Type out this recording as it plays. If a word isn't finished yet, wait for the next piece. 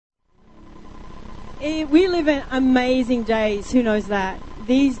We live in amazing days. Who knows that?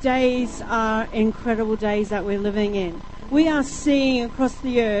 These days are incredible days that we're living in. We are seeing across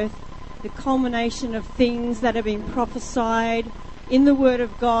the earth the culmination of things that have been prophesied in the Word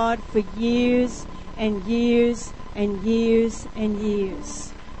of God for years and years and years and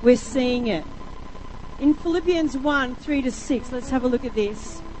years. We're seeing it. In Philippians 1, 3-6, let's have a look at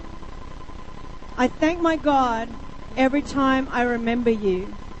this. I thank my God every time I remember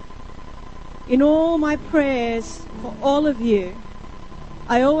you. In all my prayers for all of you,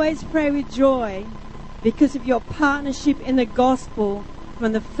 I always pray with joy because of your partnership in the gospel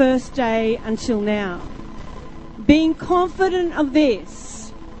from the first day until now. Being confident of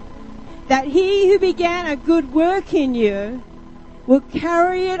this, that he who began a good work in you will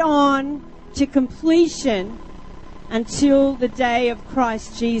carry it on to completion until the day of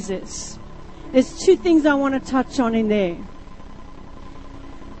Christ Jesus. There's two things I want to touch on in there.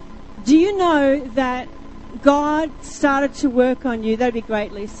 Do you know that God started to work on you? That'd be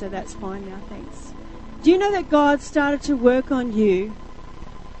great, Lisa. That's fine now, thanks. Do you know that God started to work on you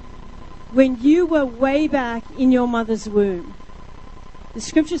when you were way back in your mother's womb? The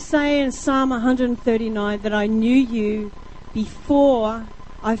scriptures say in Psalm 139 that I knew you before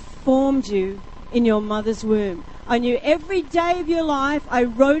I formed you in your mother's womb. I knew every day of your life. I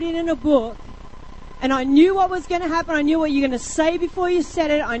wrote it in a book. And I knew what was going to happen. I knew what you were going to say before you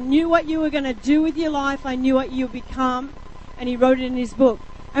said it. I knew what you were going to do with your life. I knew what you would become. And he wrote it in his book.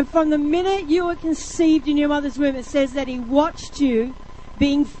 And from the minute you were conceived in your mother's womb, it says that he watched you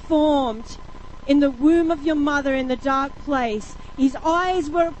being formed in the womb of your mother in the dark place. His eyes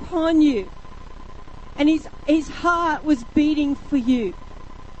were upon you. And his heart was beating for you.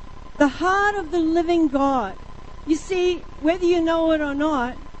 The heart of the living God. You see, whether you know it or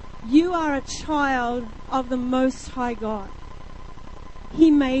not, you are a child of the Most High God. He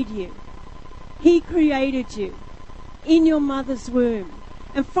made you. He created you in your mother's womb.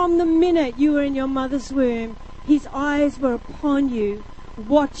 And from the minute you were in your mother's womb, his eyes were upon you,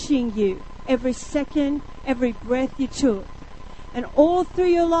 watching you every second, every breath you took. And all through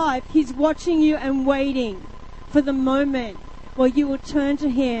your life, he's watching you and waiting for the moment where you will turn to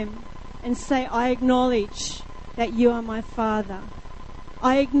him and say, I acknowledge that you are my Father.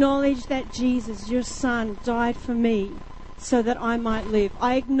 I acknowledge that Jesus, your Son, died for me so that I might live.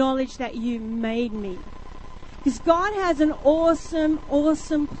 I acknowledge that you made me. Because God has an awesome,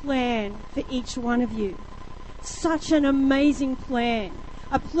 awesome plan for each one of you. Such an amazing plan.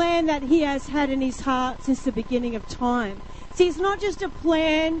 A plan that he has had in his heart since the beginning of time. See, it's not just a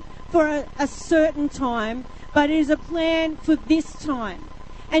plan for a certain time, but it is a plan for this time.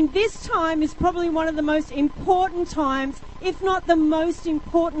 And this time is probably one of the most important times, if not the most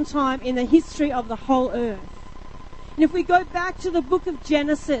important time in the history of the whole earth. And if we go back to the book of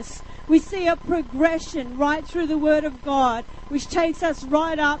Genesis, we see a progression right through the Word of God, which takes us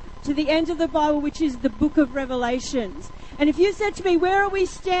right up to the end of the Bible, which is the book of Revelations. And if you said to me, where are we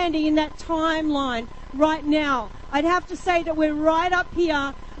standing in that timeline right now? I'd have to say that we're right up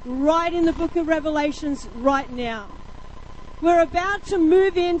here, right in the book of Revelations right now. We're about to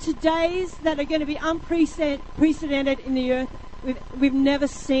move into days that are going to be unprecedented in the earth. We've never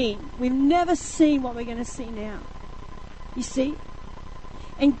seen. We've never seen what we're going to see now. You see?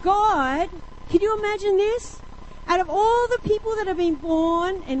 And God, can you imagine this? Out of all the people that have been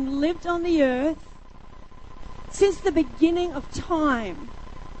born and lived on the earth, since the beginning of time,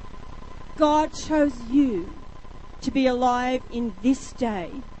 God chose you to be alive in this day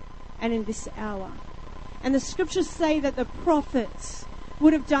and in this hour. And the scriptures say that the prophets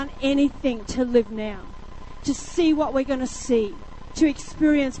would have done anything to live now, to see what we're going to see, to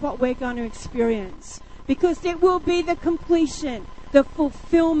experience what we're going to experience. Because it will be the completion, the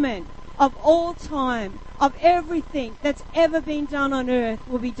fulfillment of all time, of everything that's ever been done on earth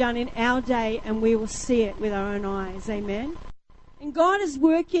will be done in our day, and we will see it with our own eyes. Amen? And God is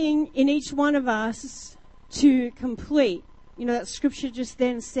working in each one of us to complete. You know, that scripture just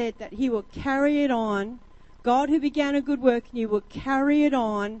then said that he will carry it on. God who began a good work in you will carry it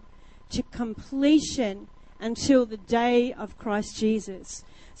on to completion until the day of Christ Jesus.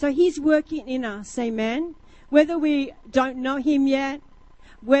 So he's working in us, amen? Whether we don't know him yet,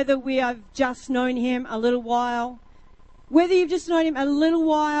 whether we have just known him a little while, whether you've just known him a little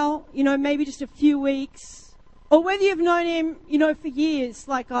while, you know, maybe just a few weeks, or whether you've known him, you know, for years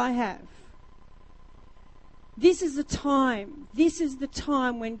like I have. This is the time. This is the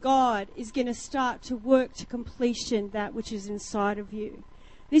time when God is going to start to work to completion that which is inside of you.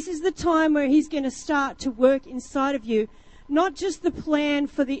 This is the time where he's going to start to work inside of you, not just the plan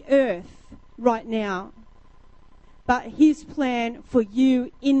for the earth right now, but his plan for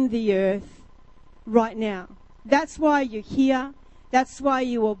you in the earth right now. That's why you're here. That's why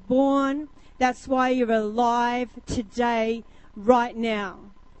you were born. That's why you're alive today, right now.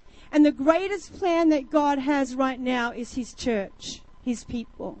 And the greatest plan that God has right now is His church, His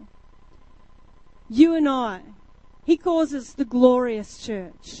people. You and I. He calls us the glorious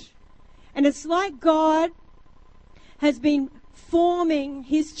church. And it's like God has been forming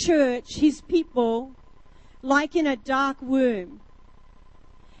His church, His people, like in a dark womb.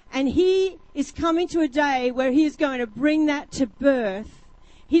 And He is coming to a day where He is going to bring that to birth.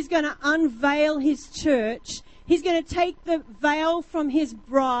 He's going to unveil His church. He's going to take the veil from His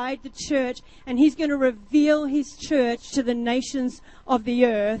bride, the church, and He's going to reveal His church to the nations of the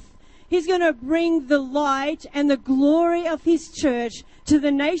earth. He's going to bring the light and the glory of His church to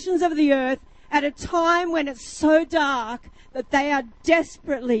the nations of the earth at a time when it's so dark that they are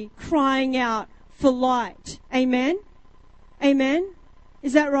desperately crying out for light. Amen? Amen?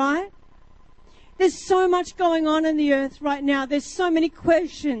 Is that right? There's so much going on in the earth right now. There's so many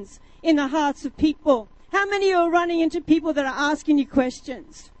questions in the hearts of people. How many are running into people that are asking you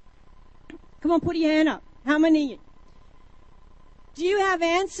questions? Come on, put your hand up. How many? Do you have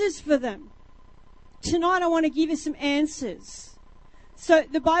answers for them? Tonight I want to give you some answers. So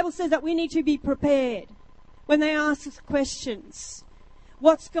the Bible says that we need to be prepared when they ask us questions.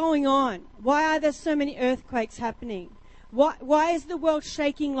 What's going on? Why are there so many earthquakes happening? Why is the world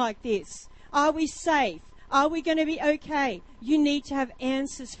shaking like this? Are we safe? Are we going to be okay? You need to have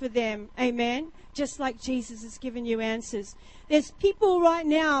answers for them. Amen? Just like Jesus has given you answers. There's people right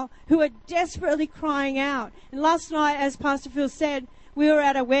now who are desperately crying out. And last night, as Pastor Phil said, we were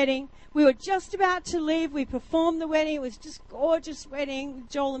at a wedding. We were just about to leave. We performed the wedding. It was just gorgeous wedding.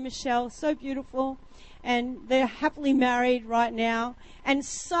 Joel and Michelle, so beautiful. And they're happily married right now. And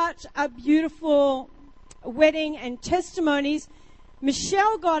such a beautiful wedding and testimonies.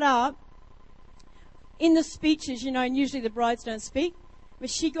 Michelle got up in the speeches, and usually the brides don't speak, but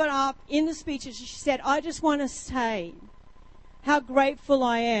she got up in the speeches and she said, I just want to say how grateful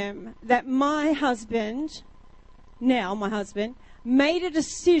I am that my husband, made a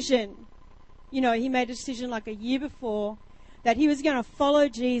decision. He made a decision like a year before that he was going to follow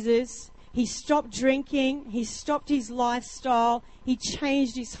Jesus. He stopped drinking. He stopped his lifestyle. He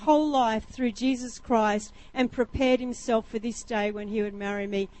changed his whole life through Jesus Christ and prepared himself for this day when he would marry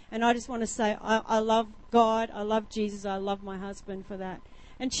me. And I just want to say, I love God. I love Jesus. I love my husband for that.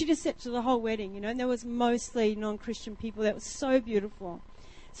 And she just said to the whole wedding, and there was mostly non-Christian people. That was so beautiful.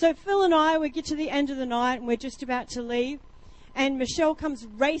 So Phil and I, we get to the end of the night and we're just about to leave. And Michelle comes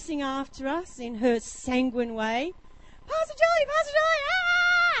racing after us in her sanguine way. Pastor Julie,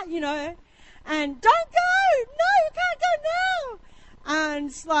 and don't go! No, you can't go now! And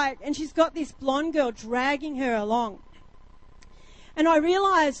it's like, and she's got this blonde girl dragging her along. And I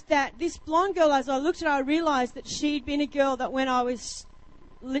realized that this blonde girl, as I looked at her, I realized that she'd been a girl that when I was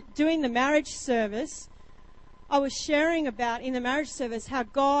doing the marriage service, I was sharing about in the marriage service how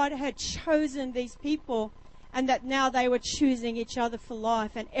God had chosen these people and that now they were choosing each other for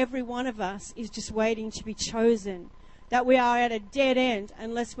life. And every one of us is just waiting to be chosen. That we are at a dead end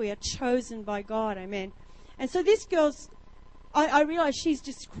unless we are chosen by God. Amen. And so this girl's, I realized she's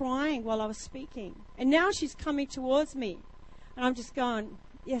just crying while I was speaking. And now she's coming towards me. And I'm just going,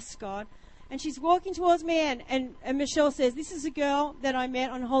 yes, God. And she's walking towards me and Michelle says, this is a girl that I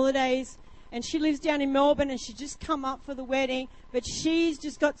met on holidays. And she lives down in Melbourne and she just come up for the wedding. But she's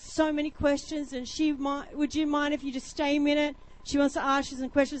just got so many questions. And would you mind if you just stay a minute? She wants to ask you some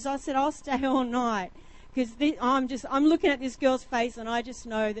questions. I said, I'll stay all night. Because I'm looking at this girl's face and I just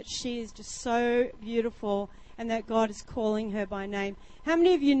know that she is just so beautiful and that God is calling her by name. How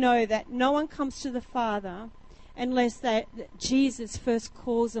many of you know that no one comes to the Father unless that Jesus first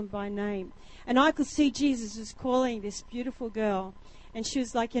calls them by name? And I could see Jesus was calling this beautiful girl, and she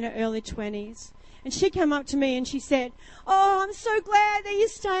was like in her early 20s. And she came up to me and she said, oh, I'm so glad that you're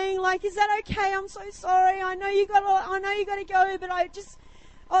staying. Like, is that okay? I'm so sorry. I know you got to go,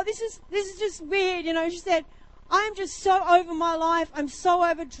 but this is just weird. She said, I'm just so over my life. I'm so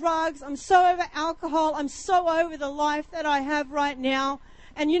over drugs. I'm so over alcohol. I'm so over the life that I have right now.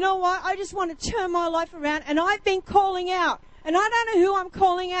 And you know what? I just want to turn my life around. And I've been calling out. And I don't know who I'm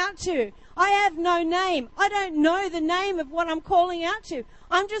calling out to. I have no name. I don't know the name of what I'm calling out to.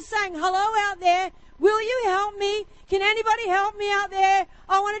 I'm just saying, hello out there. Will you help me? Can anybody help me out there?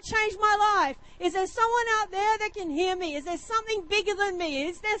 I want to change my life. Is there someone out there that can hear me? Is there something bigger than me?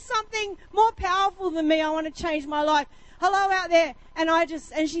 Is there something more powerful than me? I want to change my life. Hello out there.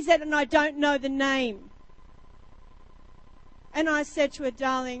 And she said, and I don't know the name. And I said to her,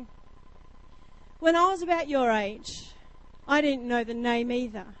 darling, when I was about your age, I didn't know the name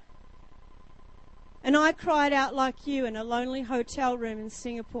either. And I cried out like you in a lonely hotel room in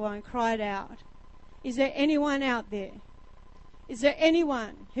Singapore and cried out, is there anyone out there? Is there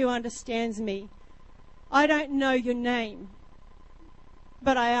anyone who understands me? I don't know your name,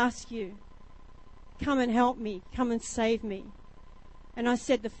 but I ask you, come and help me, come and save me. And I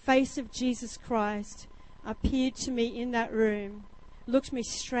said, the face of Jesus Christ appeared to me in that room, looked me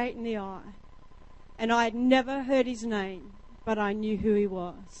straight in the eye, and I had never heard his name, but I knew who he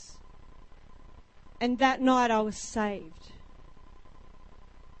was. And that night I was saved.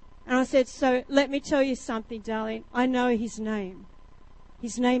 And I said, so let me tell you something, darling. I know his name.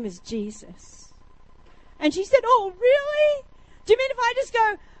 His name is Jesus. And she said, oh, really? Do you mean if I just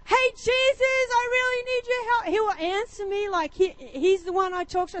go, hey, Jesus, I really need your help? He will answer me like he's the one I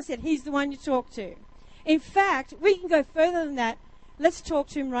talk to. I said, he's the one you talk to. In fact, we can go further than that. Let's talk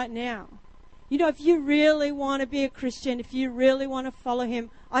to him right now. You know, if you really want to be a Christian, if you really want to follow him,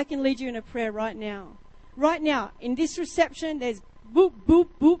 I can lead you in a prayer right now. Right now, in this reception, there's boop, boop,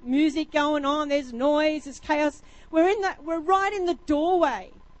 boop music going on. There's noise, there's chaos. We're right in the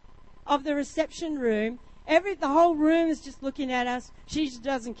doorway of the reception room. The whole room is just looking at us. She just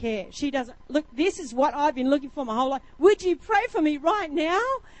doesn't care. She doesn't. Look, this is what I've been looking for my whole life. Would you pray for me right now?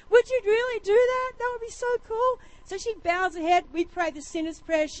 Would you really do that? That would be so cool. So she bows her head. We pray the sinner's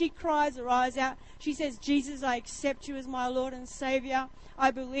prayer. She cries her eyes out. She says, Jesus, I accept you as my Lord and Savior.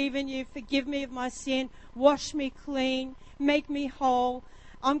 I believe in you. Forgive me of my sin. Wash me clean. Make me whole.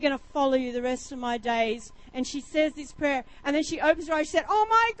 I'm going to follow you the rest of my days. And she says this prayer. And then she opens her eyes. She said, oh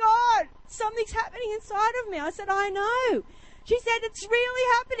my God, something's happening inside of me. I said, I know. She said, it's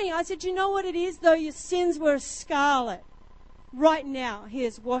really happening. I said, you know what it is? Though your sins were scarlet, right now he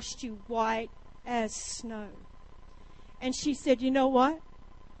has washed you white as snow. And she said, you know what?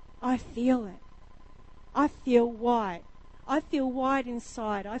 I feel it. I feel white. I feel white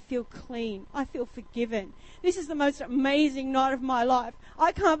inside. I feel clean. I feel forgiven. This is the most amazing night of my life.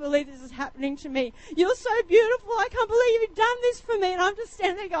 I can't believe this is happening to me. You're so beautiful. I can't believe you've done this for me. And I'm just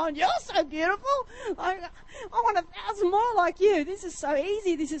standing there going, you're so beautiful. I want 1,000 more like you. This is so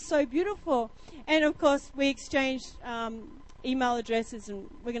easy. This is so beautiful. And of course, we exchanged email addresses, and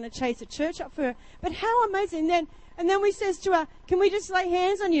we're going to chase a church up for her. But how amazing. And then we says to her, can we just lay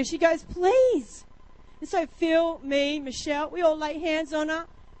hands on you? She goes, please. And so Phil, me, Michelle, we all lay hands on her.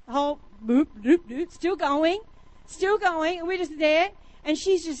 The whole boop, doop, doop, still going. And we're just there. And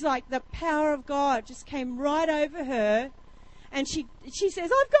she's just like, the power of God just came right over her. And she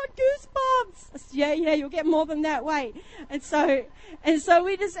says, I've got goosebumps. I said, yeah, you'll get more than that. Wait. And so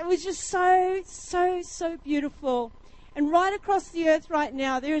it was just so beautiful. And right across the earth right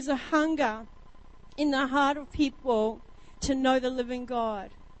now, there is a hunger in the heart of people to know the living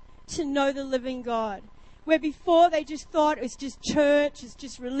God. To know the living God. Where before they just thought it was just church, it's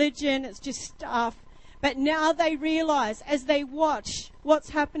just religion, it's just stuff. But now they realize, as they watch what's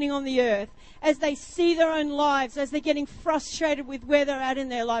happening on the earth, as they see their own lives, as they're getting frustrated with where they're at in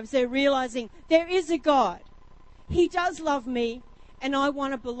their lives, they're realizing there is a God. He does love me, and I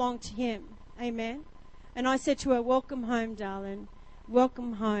want to belong to him. Amen. And I said to her, welcome home, darling.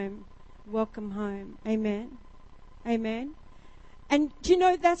 Welcome home. Welcome home. Amen. Amen. And do you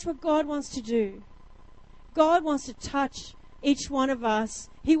know that's what God wants to do? God wants to touch each one of us.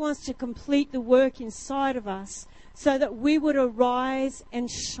 He wants to complete the work inside of us so that we would arise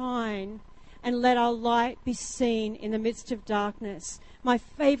and shine and let our light be seen in the midst of darkness. My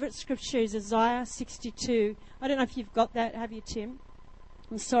favorite scripture is Isaiah 62. I don't know if you've got that, have you, Tim?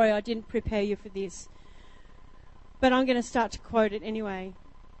 I'm sorry, I didn't prepare you for this. But I'm going to start to quote it anyway.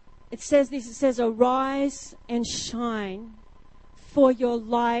 It says this, it says, arise and shine, for your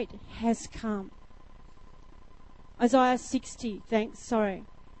light has come. Isaiah 60,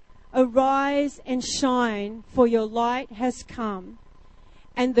 Arise and shine, for your light has come,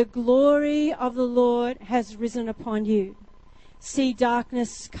 and the glory of the Lord has risen upon you. See,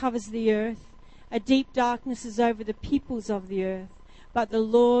 darkness covers the earth. A deep darkness is over the peoples of the earth. But the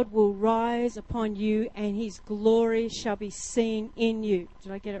Lord will rise upon you, and his glory shall be seen in you.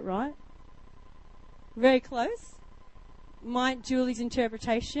 Did I get it right? Very close. Julie's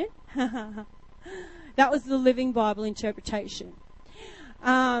interpretation. That was the Living Bible interpretation.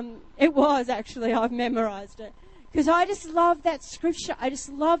 It was actually, I've memorized it. Because I just love that scripture. I just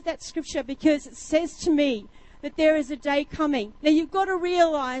love that scripture because it says to me that there is a day coming. Now you've got to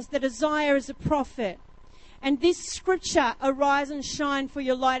realize that Isaiah is a prophet. And this scripture, arise and shine for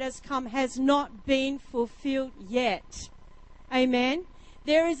your light has come, has not been fulfilled yet. Amen.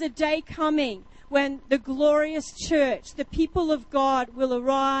 There is a day coming when the glorious church, the people of God, will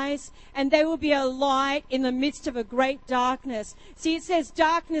arise, and they will be a light in the midst of a great darkness. See, it says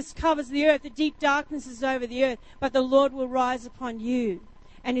darkness covers the earth, the deep darkness is over the earth, but the Lord will rise upon you,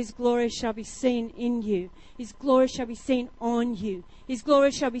 and his glory shall be seen in you. His glory shall be seen on you. His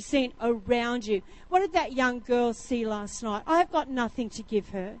glory shall be seen around you. What did that young girl see last night? I have got nothing to give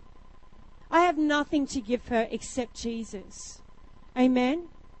her. I have nothing to give her except Jesus. Amen?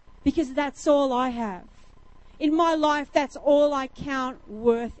 Because that's all I have. In my life, that's all I count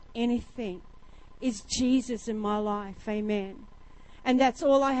worth anything, is Jesus in my life. Amen? And that's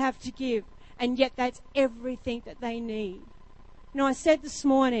all I have to give. And yet that's everything that they need. You know, I said this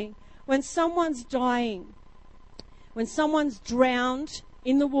morning, when someone's dying, when someone's drowned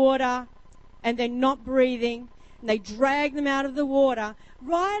in the water and they're not breathing, and they drag them out of the water,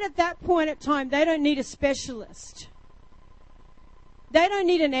 right at that point in time, they don't need a specialist. They don't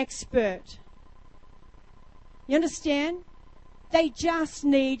need an expert. You understand? They just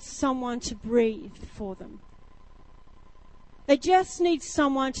need someone to breathe for them. They just need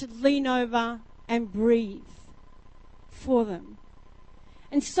someone to lean over and breathe for them.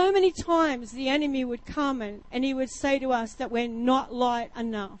 And so many times the enemy would come and he would say to us that we're not light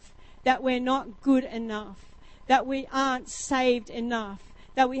enough, that we're not good enough, that we aren't saved enough,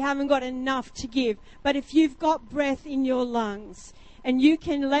 that we haven't got enough to give. But if you've got breath in your lungs and you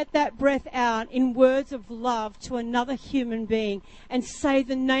can let that breath out in words of love to another human being and say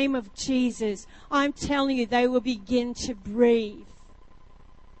the name of Jesus, I'm telling you, they will begin to breathe.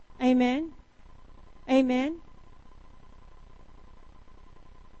 Amen? Amen?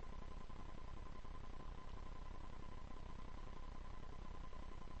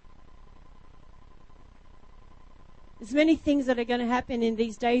 There's many things that are going to happen in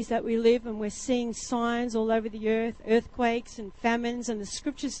these days that we live, and we're seeing signs all over the earth, earthquakes and famines, and the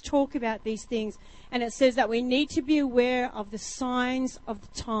scriptures talk about these things, and it says that we need to be aware of the signs of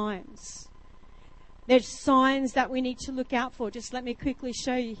the times. There's signs that we need to look out for. Just let me quickly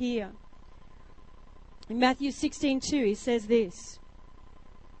show you here. In Matthew 16:2, he says this: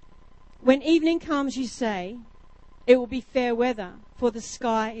 when evening comes, you say, it will be fair weather, for the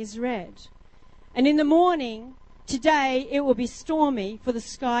sky is red. And in the morning, today it will be stormy, for the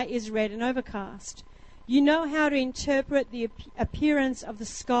sky is red and overcast. You know how to interpret the appearance of the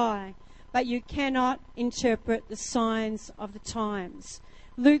sky, but you cannot interpret the signs of the times.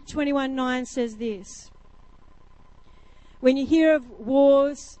 Luke 21:9 says this: when you hear of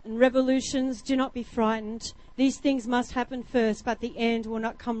wars and revolutions, do not be frightened. These things must happen first, but the end will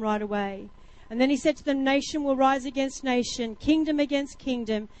not come right away. And then he said to them, nation will rise against nation, kingdom against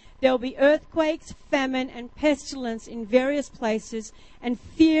kingdom. There will be earthquakes, famine, and pestilence in various places, and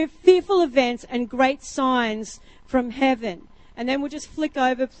fearful events and great signs from heaven. And then we'll just flick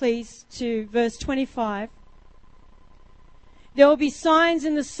over, please, to verse 25. There will be signs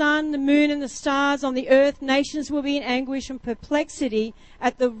in the sun, the moon, and the stars on the earth. Nations will be in anguish and perplexity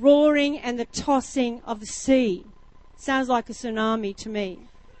at the roaring and the tossing of the sea. Sounds like a tsunami to me.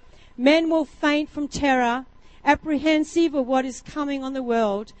 Men will faint from terror, apprehensive of what is coming on the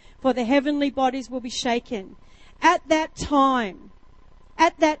world, for the heavenly bodies will be shaken. At that time. Now,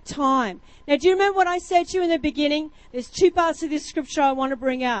 do you remember what I said to you in the beginning? There's two parts of this scripture I want to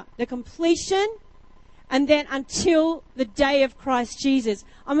bring out. The completion, and then until the day of Christ Jesus.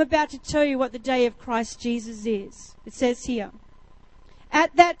 I'm about to tell you what the day of Christ Jesus is. It says here,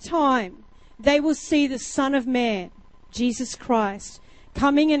 at that time, they will see the Son of Man, Jesus Christ,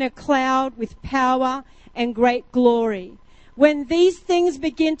 coming in a cloud with power and great glory. When these things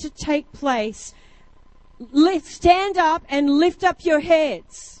begin to take place, stand up and lift up your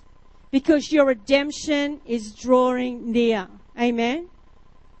heads, because your redemption is drawing near. Amen?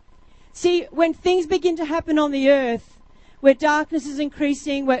 See, when things begin to happen on the earth, where darkness is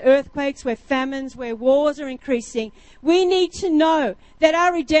increasing, where earthquakes, where famines, where wars are increasing, we need to know that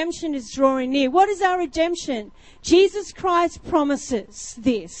our redemption is drawing near. What is our redemption? Jesus Christ promises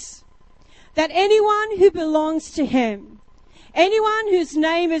this, that anyone who belongs to him, anyone whose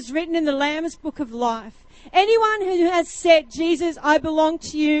name is written in the Lamb's Book of Life, anyone who has said, Jesus, I belong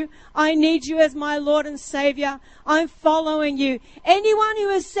to you, I need you as my Lord and Savior, I'm following you. Anyone who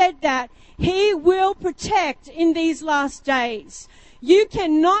has said that, he will protect in these last days. You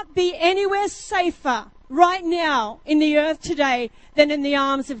cannot be anywhere safer right now in the earth today than in the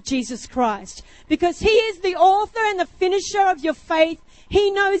arms of Jesus Christ, because he is the author and the finisher of your faith.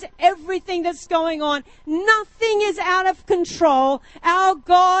 He knows everything that's going on. Nothing is out of control. Our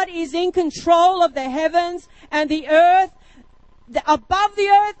God is in control of the heavens and the earth, above the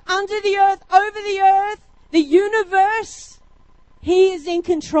earth, under the earth, over the earth, the universe. He is in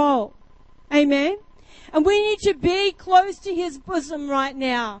control. Amen. And we need to be close to His bosom right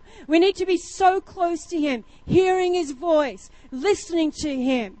now. We need to be so close to Him, hearing His voice, listening to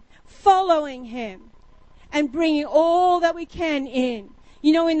Him, following Him, and bringing all that we can in.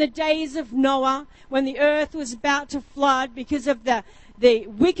 You know, in the days of Noah, when the earth was about to flood because of the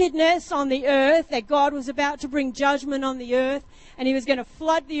wickedness on the earth, that God was about to bring judgment on the earth, and He was going to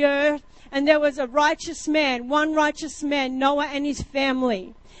flood the earth, and there was a righteous man, one righteous man, Noah and his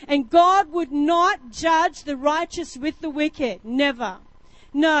family. And God would not judge the righteous with the wicked. Never.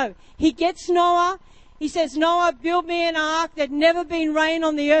 No. He gets Noah. He says, Noah, build me an ark. There'd never been rain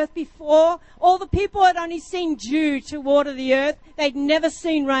on the earth before. All the people had only seen dew to water the earth. They'd never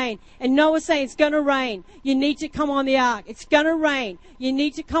seen rain. And Noah's saying, it's going to rain. You need to come on the ark. It's going to rain. You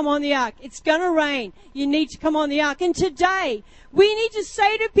need to come on the ark. It's going to rain. You need to come on the ark. And today, we need to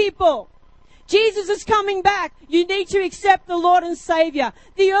say to people, Jesus is coming back. You need to accept the Lord and Savior.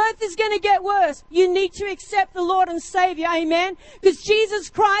 The earth is going to get worse. You need to accept the Lord and Savior. Amen. Because Jesus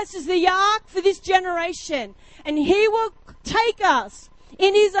Christ is the ark for this generation. And He will take us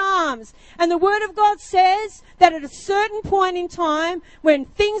in His arms. And the Word of God says that at a certain point in time, when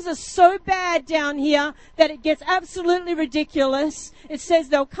things are so bad down here that it gets absolutely ridiculous, it says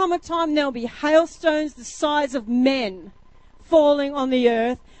there'll come a time there'll be hailstones the size of men falling on the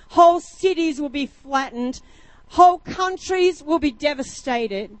earth. Whole cities will be flattened. Whole countries will be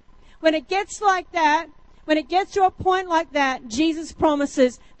devastated. When it gets like that, when it gets to a point like that, Jesus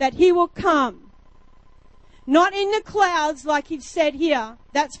promises that He will come. Not in the clouds like He said here.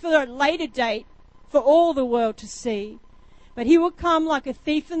 That's for a later date for all the world to see. But He will come like a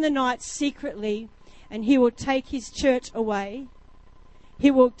thief in the night secretly, and He will take His church away.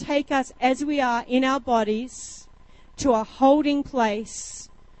 He will take us as we are in our bodies to a holding place,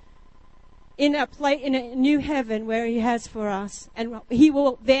 in a new heaven where He has for us. And He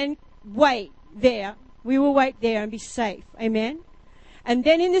will then wait there. We will wait there and be safe. Amen. And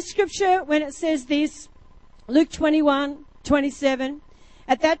then in the scripture, when it says this, Luke 21:27,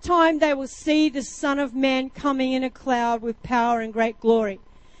 at that time they will see the Son of Man coming in a cloud with power and great glory.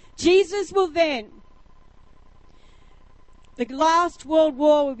 Jesus will then, the last world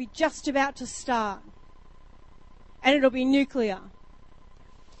war will be just about to start. And it'll be nuclear.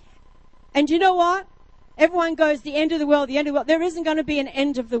 And you know what? Everyone goes, the end of the world, the end of the world. There isn't going to be an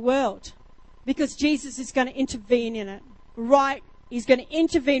end of the world because Jesus is going to intervene in it. Right? He's going to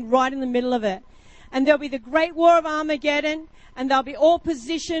intervene right in the middle of it. And there'll be the great war of Armageddon, and they'll be all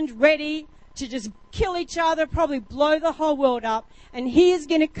positioned, ready to just kill each other, probably blow the whole world up. And He is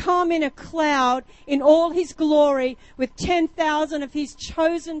going to come in a cloud in all His glory with 10,000 of His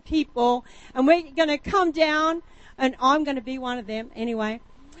chosen people. And we're going to come down, and I'm going to be one of them anyway.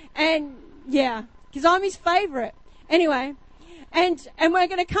 And yeah, because I'm His favorite. Anyway, and we're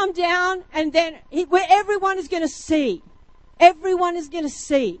going to come down, and then where everyone is going to see. Everyone is going to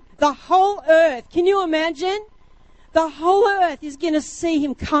see. The whole earth. Can you imagine? The whole earth is going to see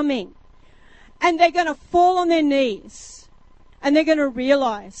Him coming. And they're going to fall on their knees. And they're going to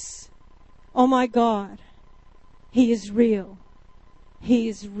realize, oh my God, He is real. He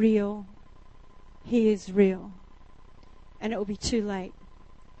is real. He is real. And it will be too late.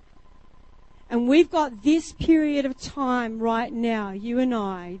 And we've got this period of time right now, you and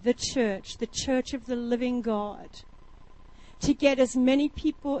I, the church of the living God, to get as many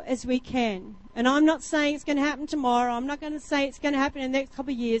people as we can. And I'm not saying it's going to happen tomorrow. I'm not going to say it's going to happen in the next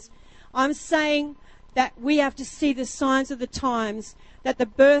couple of years. I'm saying that we have to see the signs of the times, that the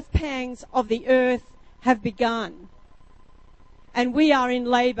birth pangs of the earth have begun. And we are in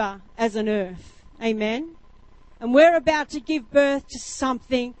labor as an earth. Amen? And we're about to give birth to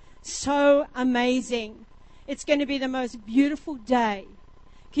something so amazing. It's going to be the most beautiful day.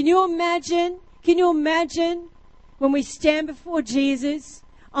 Can you imagine? Can you imagine when we stand before Jesus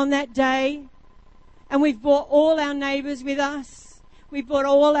on that day and we've brought all our neighbors with us? We've brought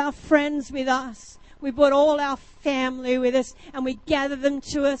all our friends with us. We brought all our family with us, and we gather them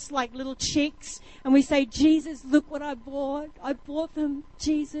to us like little chicks, and we say, Jesus, look what I bought. I bought them,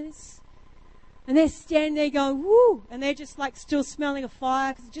 Jesus. And they're standing there going, woo, and they're just like still smelling a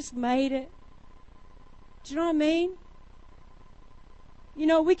fire because they just made it. Do you know what I mean? You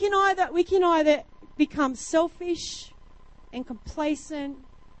know, we can either become selfish and complacent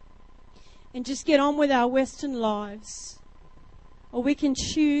and just get on with our Western lives, or we can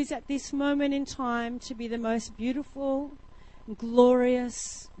choose at this moment in time to be the most beautiful,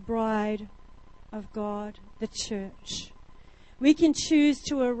 glorious bride of God, the church. We can choose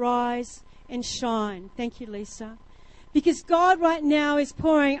to arise and shine. Thank you, Lisa. Because God right now is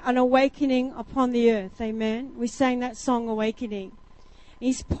pouring an awakening upon the earth. Amen. We sang that song, Awakening.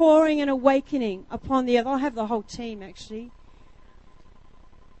 He's pouring an awakening upon the earth. I'll have the whole team, actually.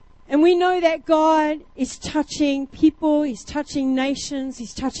 And we know that God is touching people, He's touching nations,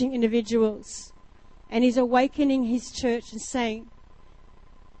 He's touching individuals. And He's awakening His church and saying,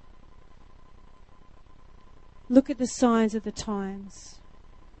 look at the signs of the times.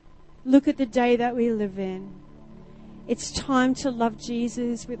 Look at the day that we live in. It's time to love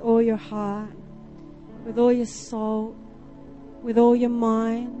Jesus with all your heart, with all your soul, with all your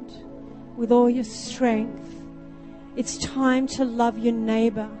mind, with all your strength. It's time to love your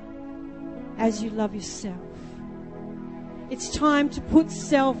neighbor as you love yourself. It's time to put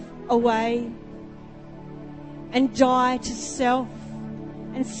self away and die to self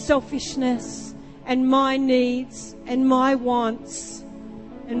and selfishness and my needs and my wants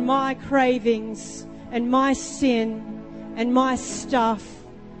and my cravings and my sin and my stuff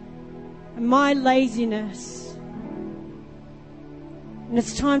and my laziness. And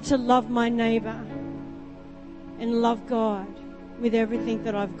it's time to love my neighbor and love God with everything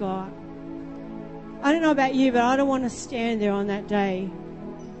that I've got. I don't know about you, but I don't want to stand there on that day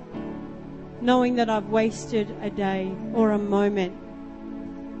knowing that I've wasted a day or a moment.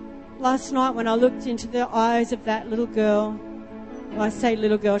 Last night when I looked into the eyes of that little girl, well, I say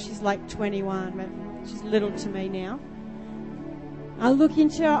little girl, she's like 21, but she's little to me now. I look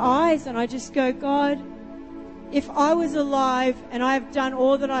into her eyes and I just go, God, if I was alive and I've done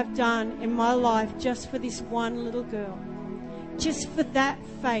all that I've done in my life just for this one little girl, just for that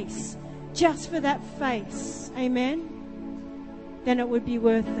face, amen, then it would be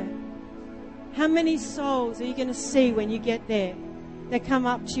worth it. How many souls are you going to see when you get there? They come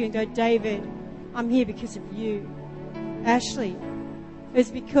up to you and go, David, I'm here because of you. Ashley,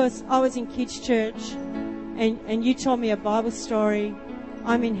 it's because I was in kids' church and you told me a Bible story.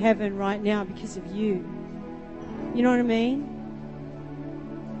 I'm in heaven right now because of you. You know what I mean?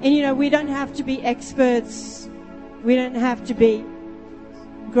 And you know, we don't have to be experts. We don't have to be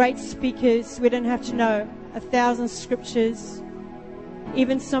great speakers. We don't have to know 1,000 scriptures.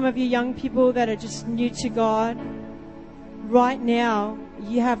 Even some of you young people that are just new to God, right now,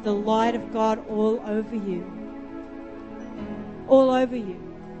 you have the light of God all over you. All over you.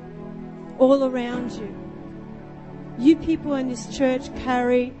 All around you. You people in this church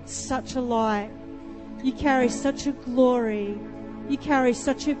carry such a light. You carry such a glory. You carry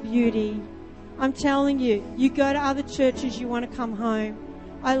such a beauty. I'm telling you, you go to other churches, you want to come home.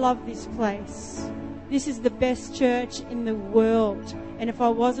 I love this place. This is the best church in the world. And if I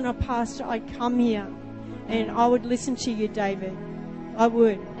wasn't a pastor, I'd come here and I would listen to you, David. I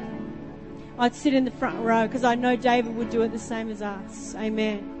would. I'd sit in the front row because I know David would do it the same as us.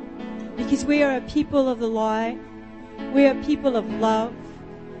 Amen. Because we are a people of the light. We are people of love.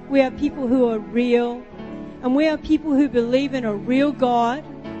 We are people who are real. And we are people who believe in a real God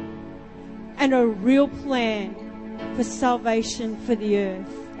and a real plan for salvation for the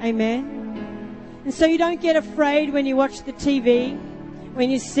earth. Amen. And so you don't get afraid when you watch the TV, when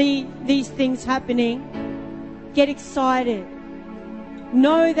you see these things happening. Get excited.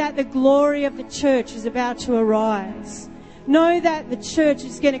 Know that the glory of the church is about to arise. Know that the church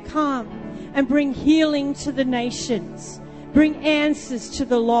is going to come and bring healing to the nations. Bring answers to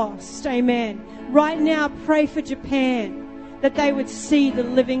the lost. Amen. Right now, pray for Japan, that they would see the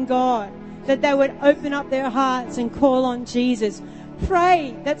living God, that they would open up their hearts and call on Jesus.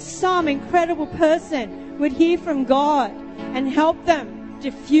 Pray that some incredible person would hear from God and help them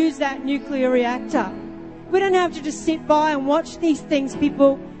defuse that nuclear reactor. We don't have to just sit by and watch these things,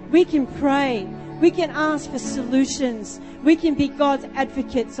 people. We can pray. We can ask for solutions. We can be God's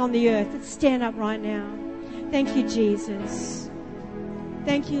advocates on the earth. Let's stand up right now. Thank you, Jesus.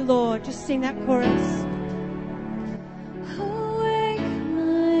 Thank you, Lord. Just sing that chorus.